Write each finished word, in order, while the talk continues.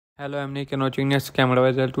Hello, I'm Nick and watching next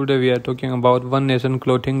Scamadviser. Today we are talking about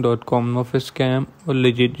OneNationClothing.com. Of a scam or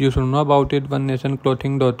legit, you should know about it.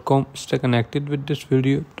 OneNationClothing.com. Stay connected with this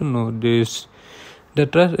video to know this. The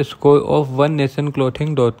trust score of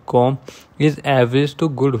OneNationClothing.com is average to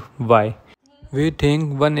good. Why? We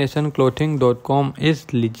think OneNationClothing.com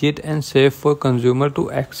is legit and safe for consumer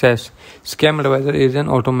to access. Scamadviser is an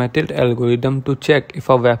automated algorithm to check if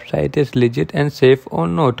a website is legit and safe or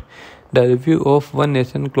not. The review of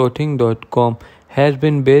OneNationClothing.com has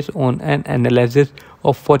been based on an analysis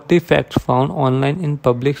of 40 facts found online in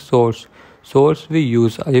public source. Source we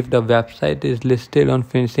use if the website is listed on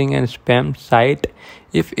phishing and spam site,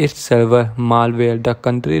 if its server malware, the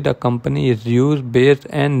country the company is used based,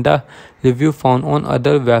 and the review found on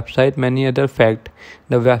other website. Many other facts.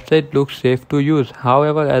 The website looks safe to use.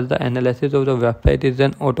 However, as the analysis of the website is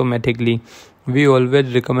done automatically, we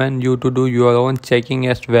always recommend you to do your own checking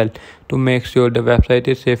as well to make sure the website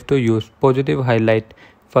is safe to use. Positive highlight.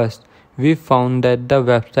 First, we found that the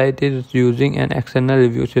website is using an external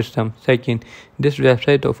review system. Second, this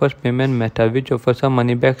website offers payment method which offers a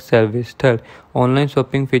money back service. Third, online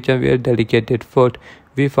shopping feature were dedicated. Fourth,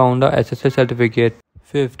 we found a SSL certificate.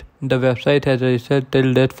 Fifth, the website has a research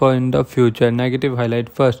till date for in the future. Negative highlight.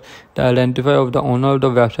 First, the identifier of the owner of the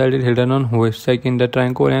website is hidden on who is. Second, the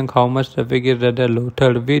Tranco rank how much traffic is rather low.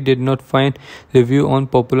 Third, we did not find review on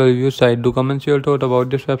popular review site. Do comment your thought about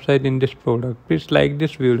this website in this product. Please like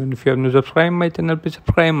this video, and if you have not subscribed my channel, please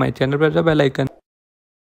subscribe my channel. Press the bell icon.